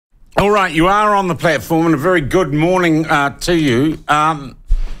All right, you are on the platform, and a very good morning to you.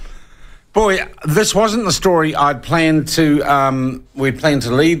 Boy, this wasn't the story I'd planned to. We planned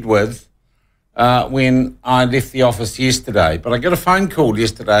to lead with when I left the office yesterday, but I got a phone call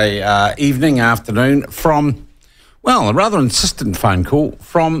yesterday afternoon from, well, a rather insistent phone call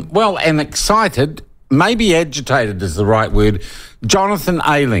from, well, an excited, maybe agitated is the right word, Jonathan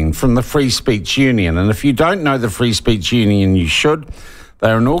Ayling from the Free Speech Union. And if you don't know the Free Speech Union, you should.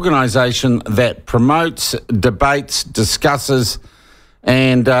 They're an organisation that promotes, debates, discusses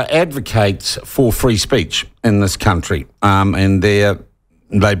and advocates for free speech in this country. And they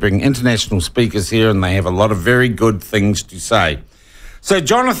bring international speakers here and they have a lot of very good things to say. So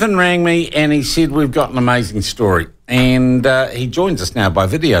Jonathan rang me and he said, we've got an amazing story. And he joins us now by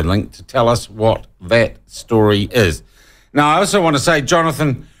video link to tell us what that story is. Now, I also want to say,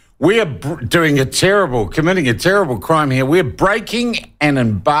 Jonathan, we are committing a terrible crime here. We're breaking an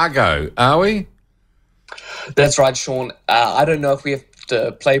embargo, are we? That's right, Sean. I don't know if we have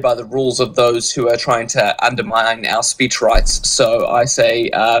to play by the rules of those who are trying to undermine our speech rights. So I say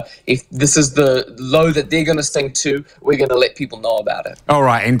if this is the low that they're going to sing to, we're going to let people know about it. All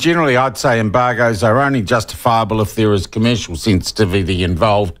right. And generally, I'd say embargoes are only justifiable if there is commercial sensitivity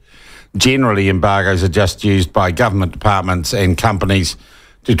involved. Generally, embargoes are just used by government departments and companies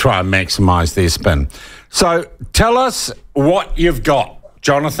to try and maximise their spin. So tell us what you've got,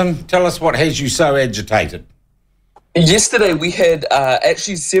 Jonathan. Tell us what has you so agitated. Yesterday, we had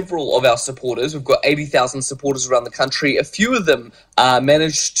actually several of our supporters. We've got 80,000 supporters around the country. A few of them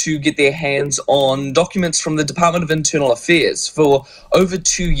managed to get their hands on documents from the Department of Internal Affairs. For over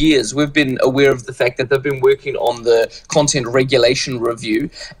 2 years, we've been aware of the fact that they've been working on the content regulation review,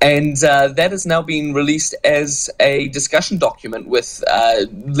 and that has now been released as a discussion document with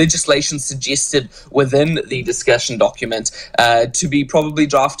legislation suggested within the discussion document to be probably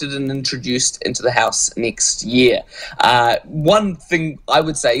drafted and introduced into the House next year. One thing I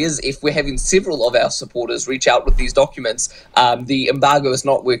would say is if we're having several of our supporters reach out with these documents, the embargo is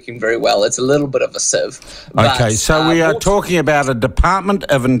not working very well. It's a little bit of a sieve. Okay, so we are talking about a Department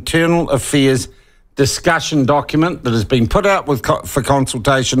of Internal Affairs discussion document that has been put out for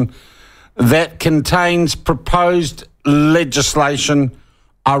consultation that contains proposed legislation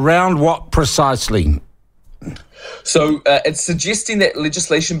around what precisely? So it's suggesting that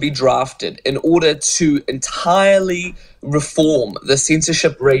legislation be drafted in order to entirely reform the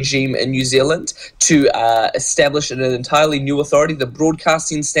censorship regime in New Zealand, to establish an entirely new authority. The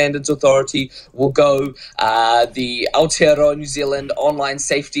Broadcasting Standards Authority will go, the Aotearoa New Zealand Online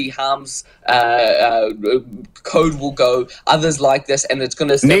Safety Harms Code will go, others like this, and it's going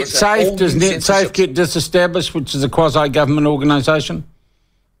to establish... NetSafe, does NetSafe get disestablished, which is a quasi-government organisation?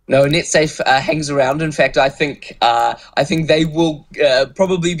 No, NetSafe hangs around. In fact, I think they will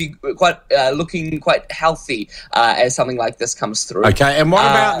probably be looking quite healthy as something like this comes through. Okay, and what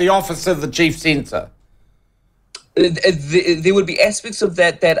about the Office of the Chief Censor? There would be aspects of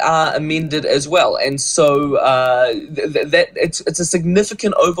that are amended as well, and so it's a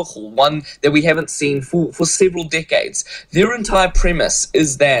significant overhaul, one that we haven't seen for several decades. Their entire premise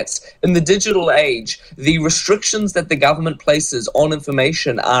is that in the digital age, the restrictions that the government places on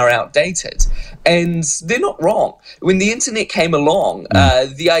information are outdated, and they're not wrong. When the internet came along,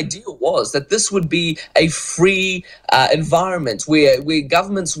 the idea was that this would be a free environment where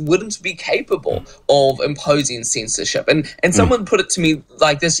governments wouldn't be capable of imposing censorship. And someone put it to me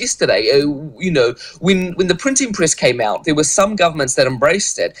like this yesterday. When the printing press came out, there were some governments that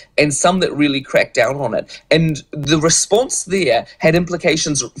embraced it and some that really cracked down on it. And the response there had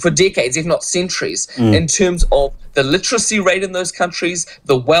implications for decades, if not centuries, in terms of the literacy rate in those countries,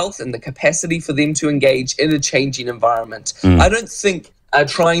 the wealth and the capacity for them to engage in a changing environment. I don't think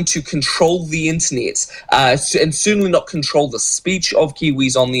trying to control the internet, and certainly not control the speech of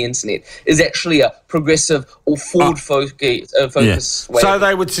Kiwis on the internet, is actually a progressive or forward-focused way. So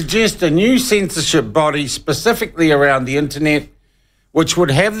they would suggest a new censorship body specifically around the internet, which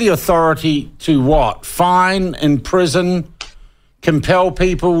would have the authority to what? Fine, imprison, compel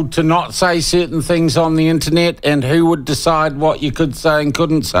people to not say certain things on the internet, and who would decide what you could say and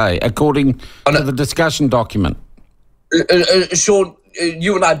couldn't say, according to the discussion document? Sean,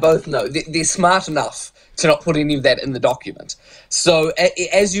 you and I both know they're smart enough to not put any of that in the document. So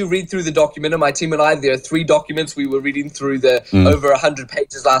as you read through the document, and my team and I, there are 3 documents. We were reading through the over 100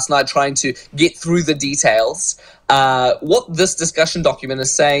 pages last night, trying to get through the details. What this discussion document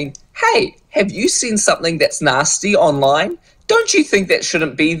is saying, hey, have you seen something that's nasty online? Don't you think that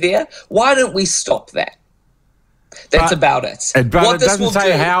shouldn't be there? Why don't we stop that? That's about it. But it doesn't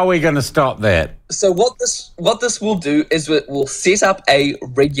say how we're going to stop that. So what this will do is it will set up a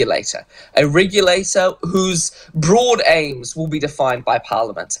regulator whose broad aims will be defined by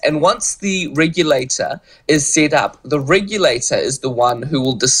Parliament. And once the regulator is set up, the regulator is the one who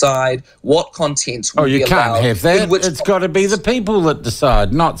will decide what content will be allowed. Oh, you can't have that. It's got to be the people that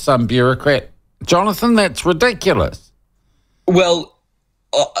decide, not some bureaucrat. Jonathan, that's ridiculous. Well,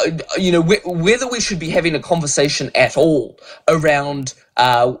 whether we should be having a conversation at all around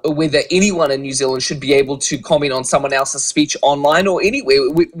whether anyone in New Zealand should be able to comment on someone else's speech online or anywhere,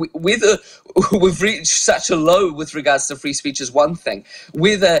 whether we've reached such a low with regards to free speech is one thing.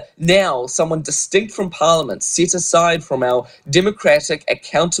 Whether now someone distinct from Parliament, set aside from our democratic,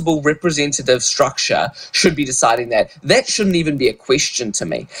 accountable, representative structure, should be deciding that shouldn't even be a question to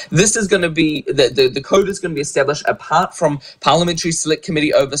me. This is going to be, the code is going to be established apart from Parliamentary Select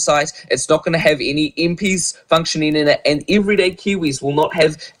Committee oversight. It's not going to have any MPs functioning in it, and everyday Kiwis will not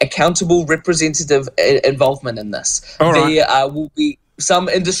have accountable representative involvement in this. All right. There will be some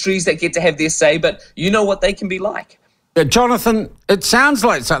industries that get to have their say, but you know what they can be like. Jonathan, it sounds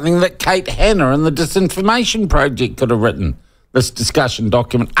like something that Kate Hanna and the Disinformation Project could have written, this discussion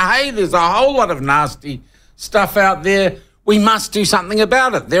document. Hey, there's a whole lot of nasty stuff out there. We must do something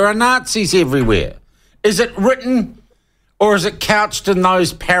about it. There are Nazis everywhere. Is it written or is it couched in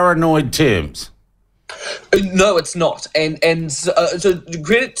those paranoid terms? No, it's not. And so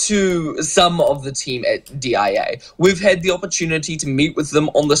credit to some of the team at DIA. We've had the opportunity to meet with them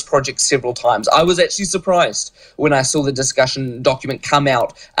on this project several times. I was actually surprised when I saw the discussion document come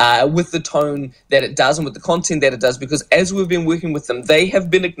out with the tone that it does and with the content that it does, because as we've been working with them, they have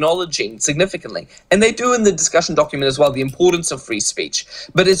been acknowledging significantly, and they do in the discussion document as well, the importance of free speech.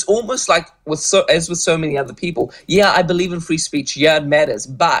 But it's almost like, as with so many other people, yeah, I believe in free speech, yeah, it matters,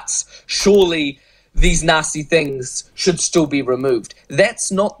 but surely these nasty things should still be removed.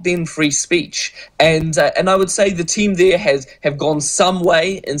 That's not then free speech. And I would say the team there have gone some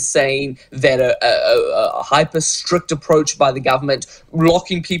way in saying that a hyper strict approach by the government,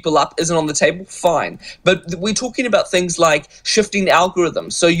 locking people up, isn't on the table. Fine. But we're talking about things like shifting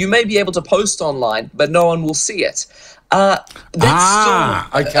algorithms. So you may be able to post online, but no one will see it. That's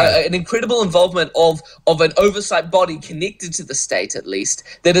still an incredible involvement of an oversight body connected to the state, at least,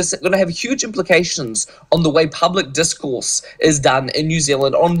 that is going to have huge implications on the way public discourse is done in New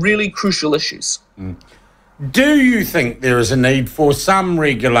Zealand on really crucial issues. Do you think there is a need for some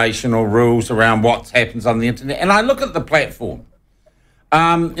regulation or rules around what happens on the internet? And I look at the platform.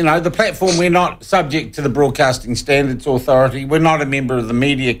 The platform, we're not subject to the Broadcasting Standards Authority. We're not a member of the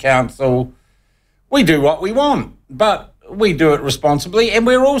Media Council. We do what we want, but we do it responsibly, and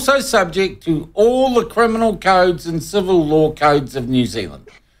we're also subject to all the criminal codes and civil law codes of New Zealand,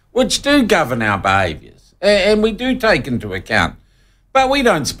 which do govern our behaviours, and we do take into account. But we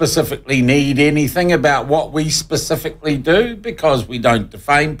don't specifically need anything about what we specifically do, because we don't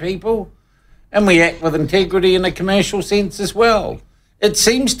defame people, and we act with integrity in a commercial sense as well. It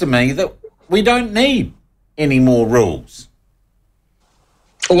seems to me that we don't need any more rules.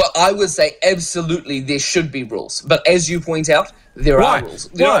 Well, I would say absolutely there should be rules. But as you point out, there are rules.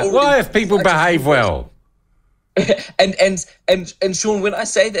 Why if people behave well? And Sean, when I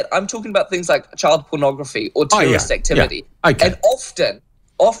say that, I'm talking about things like child pornography or terrorist activity. Yeah. Okay. And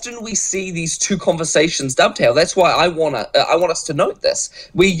often we see these two conversations dovetail. That's why I want us to note this.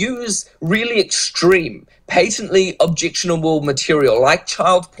 We use really extreme, patently objectionable material like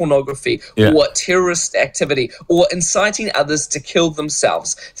child pornography or terrorist activity or inciting others to kill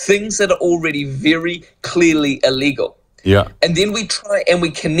themselves, things that are already very clearly illegal. Yeah. And then we try and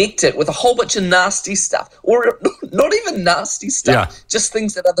we connect it with a whole bunch of nasty stuff, or not even nasty stuff, just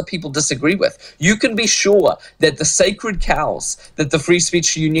things that other people disagree with. You can be sure that the sacred cows that the Free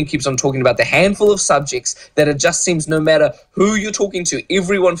Speech Union keeps on talking about, the handful of subjects that it just seems no matter who you're talking to,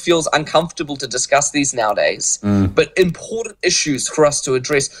 everyone feels uncomfortable to discuss these nowadays, but important issues for us to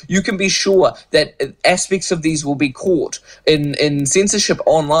address. You can be sure that aspects of these will be caught in censorship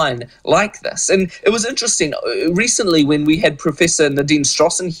online like this. And it was interesting, recently, when we had Professor Nadine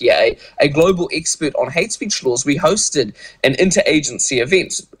Strossen here, a global expert on hate speech laws, we hosted an interagency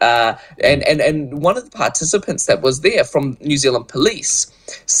event. And one of the participants that was there from New Zealand Police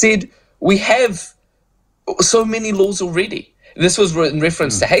said, we have so many laws already. This was in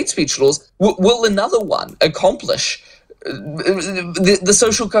reference to hate speech laws. Will another one accomplish the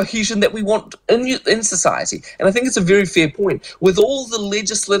social cohesion that we want in society? And I think it's a very fair point. With all the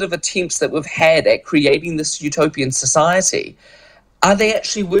legislative attempts that we've had at creating this utopian society, Are they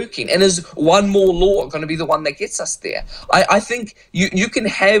actually working? And is one more law going to be the one that gets us there? I think you can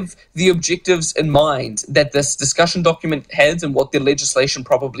have the objectives in mind that this discussion document has and what the legislation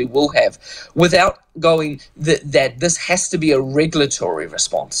probably will have, without going that this has to be a regulatory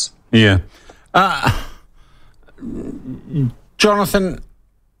response. Yeah. Jonathan,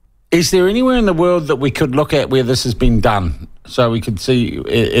 is there anywhere in the world that we could look at where this has been done so we could see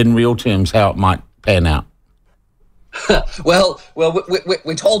in real terms how it might pan out? Well,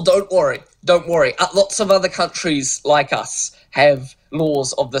 we're told don't worry. Lots of other countries like us have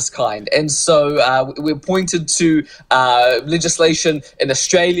laws of this kind, and so we're pointed to legislation in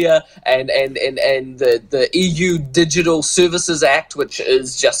Australia and the EU Digital Services Act, which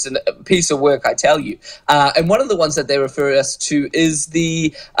is just a piece of work, I tell you. And one of the ones that they refer us to is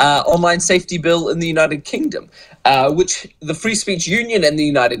the Online Safety Bill in the United Kingdom, which the Free Speech Union in the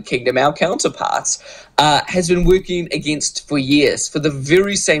United Kingdom, our counterparts, has been working against for years for the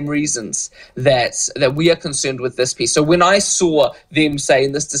very same reasons that we are concerned with this piece. So when I saw them say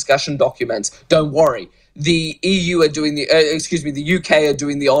in this discussion document, don't worry, the EU are doing the UK are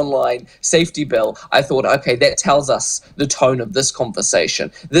doing the online safety bill, I thought, okay, that tells us the tone of this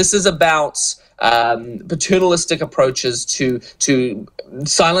conversation. This is about paternalistic approaches to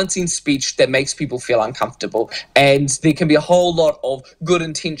silencing speech that makes people feel uncomfortable, and there can be a whole lot of good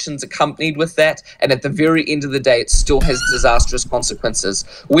intentions accompanied with that, and at the very end of the day it still has disastrous consequences.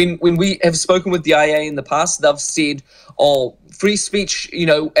 When we have spoken with the IA in the past, they've said, oh, free speech,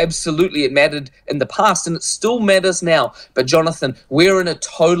 absolutely it mattered in the past and it still matters now. But Jonathan, we're in a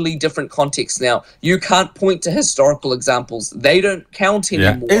totally different context now. You can't point to historical examples. They don't count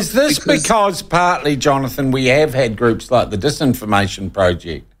anymore. Yeah. Is this because partly, Jonathan, we have had groups like the Disinformation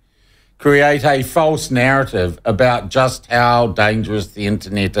Project create a false narrative about just how dangerous the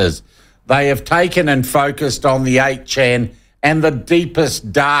internet is? They have taken and focused on the 8chan and the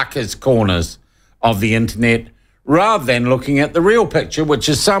deepest, darkest corners of the internet, rather than looking at the real picture, which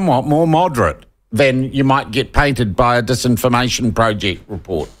is somewhat more moderate than you might get painted by a Disinformation Project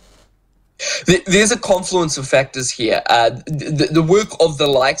report. There's a confluence of factors here. The work of the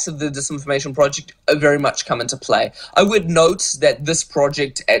likes of the Disinformation Project very much come into play. I would note that this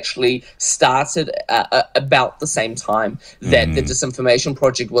project actually started about the same time that the Disinformation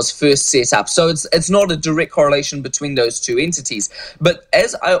Project was first set up. So it's not a direct correlation between those two entities. But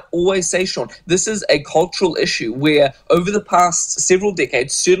as I always say, Sean, this is a cultural issue where over the past several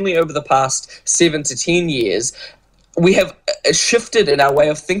decades, certainly over the past 7 to 10 years, we have shifted in our way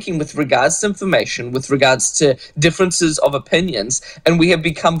of thinking with regards to information, with regards to differences of opinions, and we have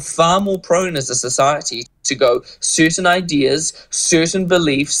become far more prone as a society to go certain ideas, certain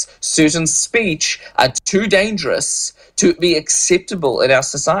beliefs, certain speech are too dangerous to be acceptable in our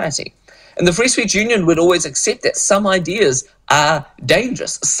society. And the Free Speech Union would always accept that some ideas are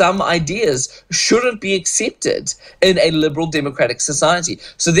dangerous. Some ideas shouldn't be accepted in a liberal democratic society.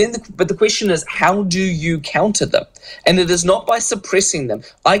 So then, but the question is, how do you counter them? And it is not by suppressing them.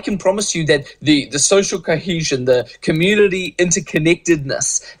 I can promise you that the social cohesion, the community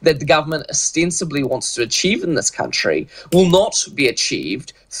interconnectedness that the government ostensibly wants to achieve in this country will not be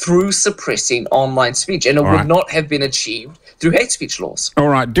achieved through suppressing online speech. And it would not have been achieved through hate speech laws. All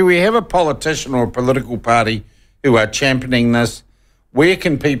right. Do we have a politician or a political party who are championing this? Where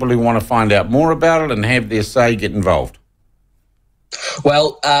can people who want to find out more about it and have their say get involved?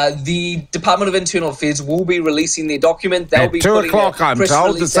 Well, the Department of Internal Affairs will be releasing their document. They'll at be 2 o'clock, I'm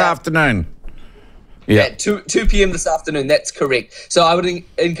told, this afternoon. Yeah, 2 p.m. this afternoon, that's correct. So I would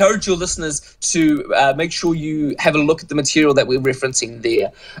encourage your listeners to make sure you have a look at the material that we're referencing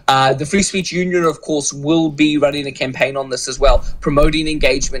there. The Free Speech Union, of course, will be running a campaign on this as well, promoting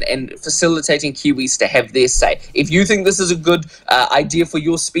engagement and facilitating Kiwis to have their say. If you think this is a good idea for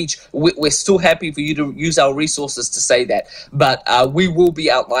your speech, we're still happy for you to use our resources to say that. But we will be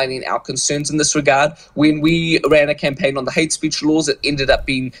outlining our concerns in this regard. When we ran a campaign on the hate speech laws, it ended up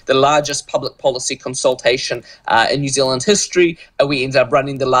being the largest public policy consultation in New Zealand history. We ended up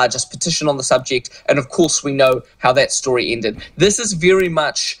running the largest petition on the subject, and of course we know how that story ended. This is very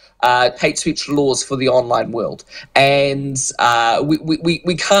much hate speech laws for the online world, and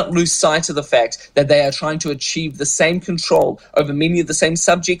we can't lose sight of the fact that they are trying to achieve the same control over many of the same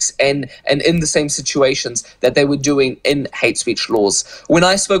subjects and in the same situations that they were doing in hate speech laws. When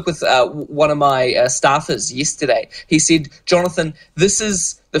I spoke with one of my staffers yesterday, he said, Jonathan, this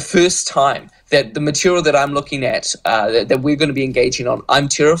is the first time that the material that I'm looking at, that we're going to be engaging on, I'm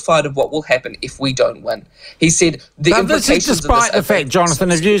terrified of what will happen if we don't win. He said the implications this is despite the fact, Jonathan,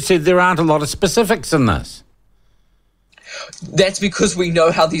 as you said, there aren't a lot of specifics in this. That's because we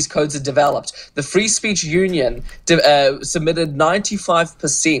know how these codes are developed. The Free Speech Union submitted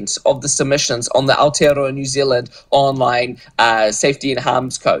 95% of the submissions on the Aotearoa New Zealand online safety and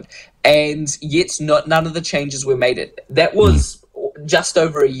harms code, and yet none of the changes were made. That was just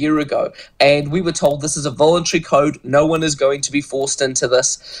over a year ago, and we were told this is a voluntary code. No one is going to be forced into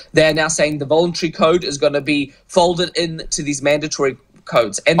this. They're now saying the voluntary code is going to be folded into these mandatory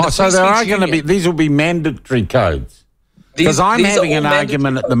codes. And so there are going to be, these will be mandatory codes. Because I'm having an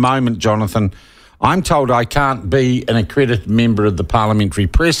argument at the moment, Jonathan. I'm told I can't be an accredited member of the Parliamentary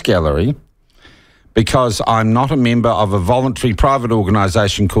Press Gallery because I'm not a member of a voluntary private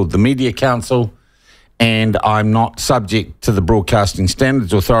organisation called the Media Council, and I'm not subject to the Broadcasting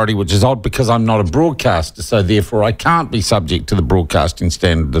Standards Authority, which is odd because I'm not a broadcaster, so therefore I can't be subject to the Broadcasting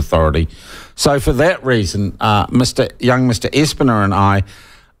Standards Authority. So for that reason, Mr. Espiner and I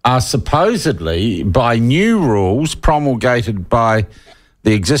are supposedly, by new rules promulgated by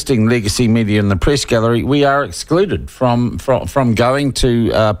the existing legacy media and the press gallery, we are excluded from going to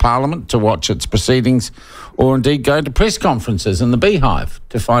Parliament to watch its proceedings, or indeed going to press conferences in the Beehive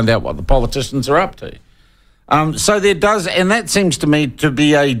to find out what the politicians are up to. So there does, and that seems to me to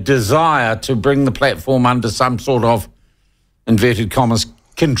be a desire to bring the platform under some sort of, inverted commas,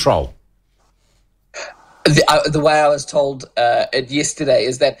 control. The way I was told it yesterday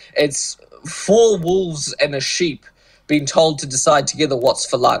is that it's 4 wolves and a sheep being told to decide together what's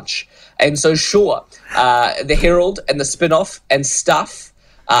for lunch. And so, sure, the Herald and the Spin-Off and Stuff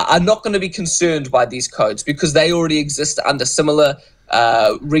are not going to be concerned by these codes because they already exist under similar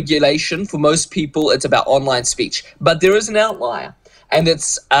regulation. For most people, it's about online speech. But there is an outlier, and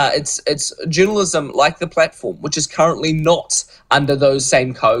it's journalism like the platform, which is currently not under those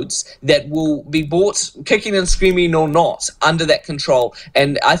same codes, that will be bought kicking and screaming or not under that control.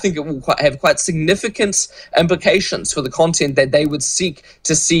 And I think it will have quite significant implications for the content that they would seek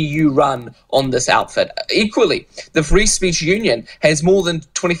to see you run on this outfit. Equally, the Free Speech Union has more than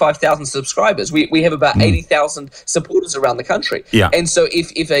 25,000 subscribers. We have about 80,000 supporters around the country. Yeah. And so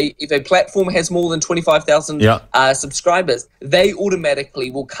if a platform has more than 25,000 subscribers, they automatically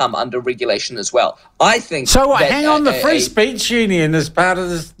will come under regulation as well. I think. So hang on, the Free Speech Union is part of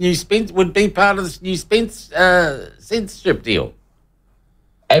this new would be part of this new censorship deal.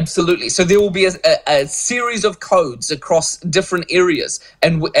 Absolutely. So there will be a series of codes across different areas,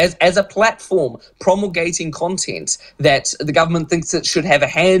 and as a platform promulgating content that the government thinks it should have a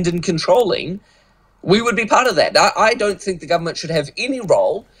hand in controlling, we would be part of that. I don't think the government should have any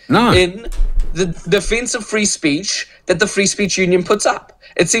role in the defense of free speech that the Free Speech Union puts up.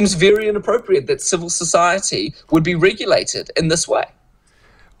 It seems very inappropriate that civil society would be regulated in this way.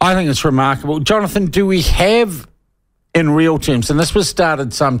 I think it's remarkable. Jonathan, do we have, in real terms, and this was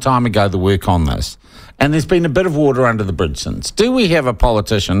started some time ago, the work on this, and there's been a bit of water under the bridge since, do we have a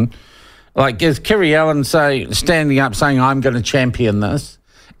politician, like is Kiri Allen standing up saying, I'm going to champion this?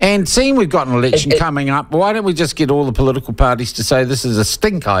 And seeing we've got an election coming up, why don't we just get all the political parties to say this is a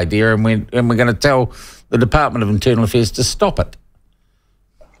stink idea, and we're going to tell the Department of Internal Affairs to stop it?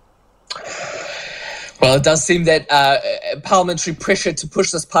 Well, it does seem that parliamentary pressure to push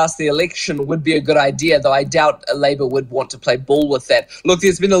this past the election would be a good idea, though I doubt Labour would want to play ball with that. Look,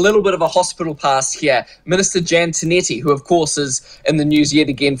 there's been a little bit of a hospital pass here. Minister Jan Tinetti, who of course is in the news yet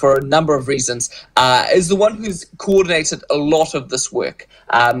again for a number of reasons, is the one who's coordinated a lot of this work.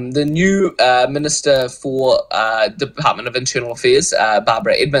 The new Minister for Department of Internal Affairs,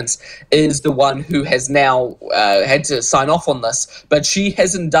 Barbara Edmonds, is the one who has now had to sign off on this, but she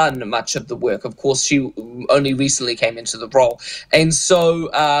hasn't done much of the work. Of course, she only recently came into the role. And so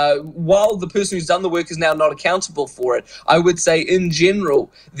while the person who's done the work is now not accountable for it, I would say in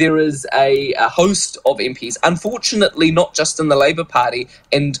general there is a host of MPs, unfortunately not just in the Labour Party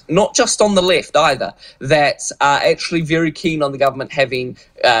and not just on the left either, that are actually very keen on the government having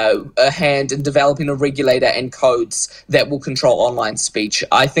a hand in developing a regulator and codes that will control online speech.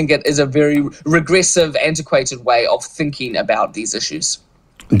 I think it is a very regressive, antiquated way of thinking about these issues.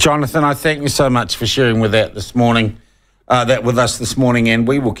 Jonathan, I thank you so much for sharing with that this morning, with us this morning, and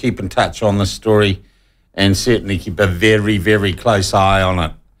we will keep in touch on this story and certainly keep a very, very close eye on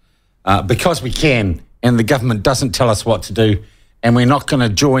it because we can, and the government doesn't tell us what to do, and we're not going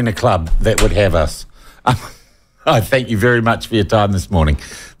to join a club that would have us. I thank you very much for your time this morning.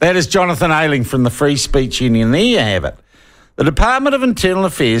 That is Jonathan Ayling from the Free Speech Union. There you have it. The Department of Internal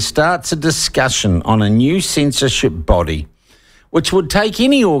Affairs starts a discussion on a new censorship body which would take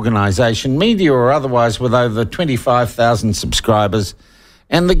any organisation, media or otherwise, with over 25,000 subscribers,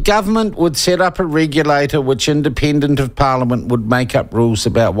 and the government would set up a regulator which, independent of Parliament, would make up rules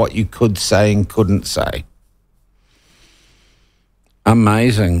about what you could say and couldn't say.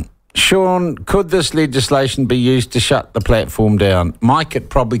 Amazing. Sean, could this legislation be used to shut the platform down? Mike, it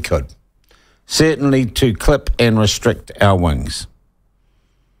probably could. Certainly to clip and restrict our wings.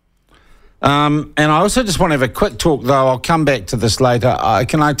 And I also just want to have a quick talk, though. I'll come back to this later.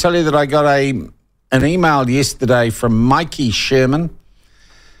 Can I tell you that I got an email yesterday from Mikey Sherman,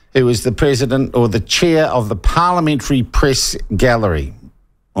 who is the president or the chair of the Parliamentary Press Gallery,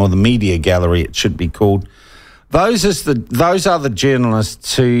 or the Media Gallery, it should be called. Those are the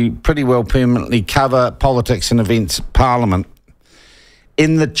journalists who pretty well permanently cover politics and events at Parliament.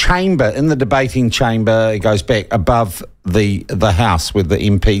 In the chamber, in the debating chamber, it goes back above the House where the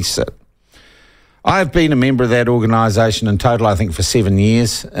MPs sit. I've been a member of that organisation in total, I think, for 7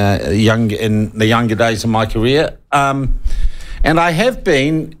 years, in the younger days of my career. And I have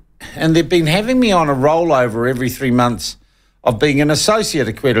been, and they've been having me on a rollover every 3 months of being an associate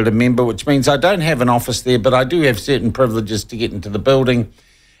accredited member, which means I don't have an office there, but I do have certain privileges to get into the building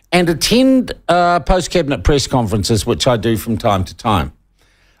and attend post-cabinet press conferences, which I do from time to time.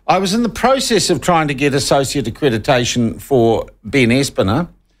 I was in the process of trying to get associate accreditation for Ben Espiner,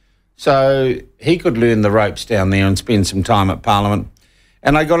 so he could learn the ropes down there and spend some time at Parliament.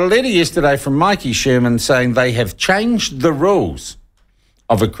 And I got a letter yesterday from Mikey Sherman saying they have changed the rules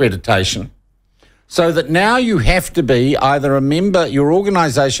of accreditation so that now you have to be either a member, your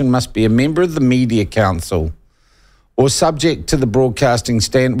organisation must be a member of the Media Council or subject to the Broadcasting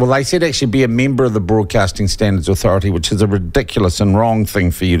Standard. Well, they said actually be a member of the Broadcasting Standards Authority, which is a ridiculous and wrong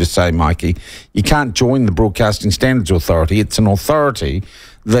thing for you to say, Mikey. You can't join the Broadcasting Standards Authority. It's an authority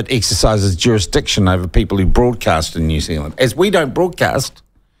that exercises jurisdiction over people who broadcast in New Zealand. As we don't broadcast,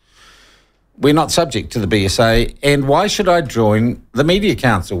 we're not subject to the BSA. And why should I join the Media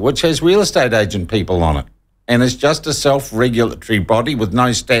Council, which has real estate agent people on it and is just a self-regulatory body with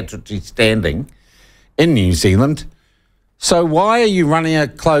no statutory standing in New Zealand? So why are you running a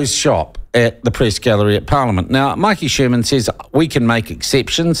closed shop at the Press Gallery at Parliament? Now, Mikey Sherman says we can make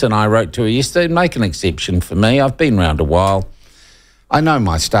exceptions, and I wrote to her yesterday, make an exception for me. I've been around a while. I know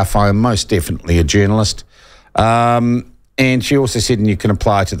my stuff. I am most definitely a journalist. And she also said, and you can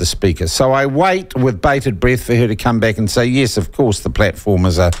apply to the Speaker. So I wait with bated breath for her to come back and say, yes, of course, the platform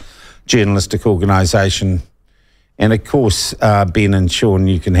is a journalistic organisation. And, of course, Ben and Sean,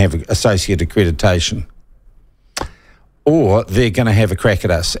 you can have associate accreditation. Or they're going to have a crack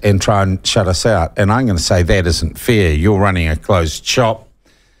at us and try and shut us out. And I'm going to say that isn't fair. You're running a closed shop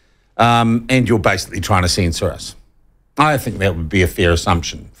and you're basically trying to censor us. I think that would be a fair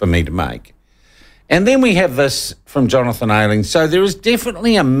assumption for me to make. And then we have this from Jonathan Ayling. So there is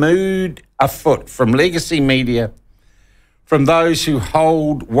definitely a mood afoot from legacy media, from those who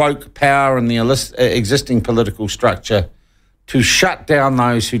hold woke power in the existing political structure, to shut down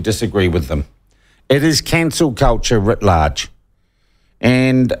those who disagree with them. It is cancel culture writ large.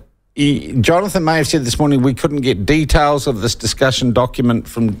 And Jonathan may have said this morning we couldn't get details of this discussion document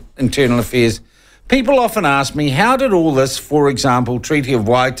from Internal Affairs. People often ask me, how did all this, for example, Treaty of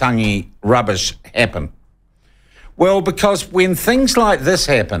Waitangi rubbish happen? Well, because when things like this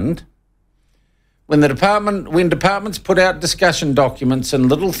happened, when departments put out discussion documents and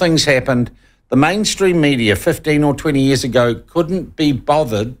little things happened, the mainstream media 15 or 20 years ago couldn't be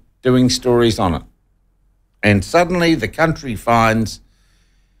bothered doing stories on it. And suddenly the country finds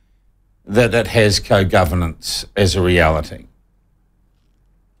that it has co-governance as a reality.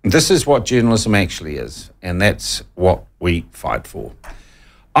 This is what journalism actually is, and that's what we fight for.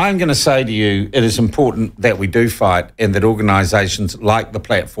 I'm going to say to you, it is important that we do fight and that organisations like the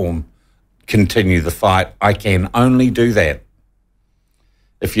platform continue the fight. I can only do that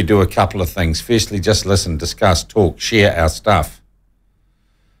if you do a couple of things. Firstly, just listen, discuss, talk, share our stuff.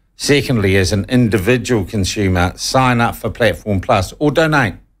 Secondly, as an individual consumer, sign up for Platform Plus or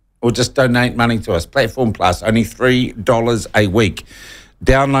donate, or just donate money to us. Platform Plus, only $3 a week.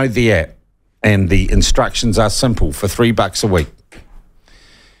 Download the app, and the instructions are simple for $3 a week.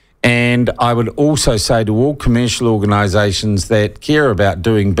 And I would also say to all commercial organisations that care about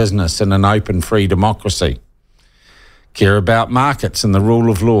doing business in an open, free democracy, care about markets and the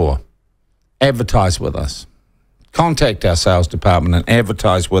rule of law, advertise with us. Contact our sales department and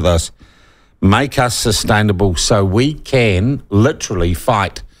advertise with us. Make us sustainable so we can literally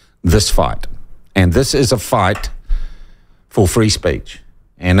fight this fight. And this is a fight for free speech.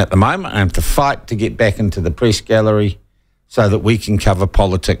 And at the moment, I have to fight to get back into the press gallery so that we can cover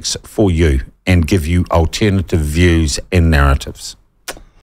politics for you and give you alternative views and narratives.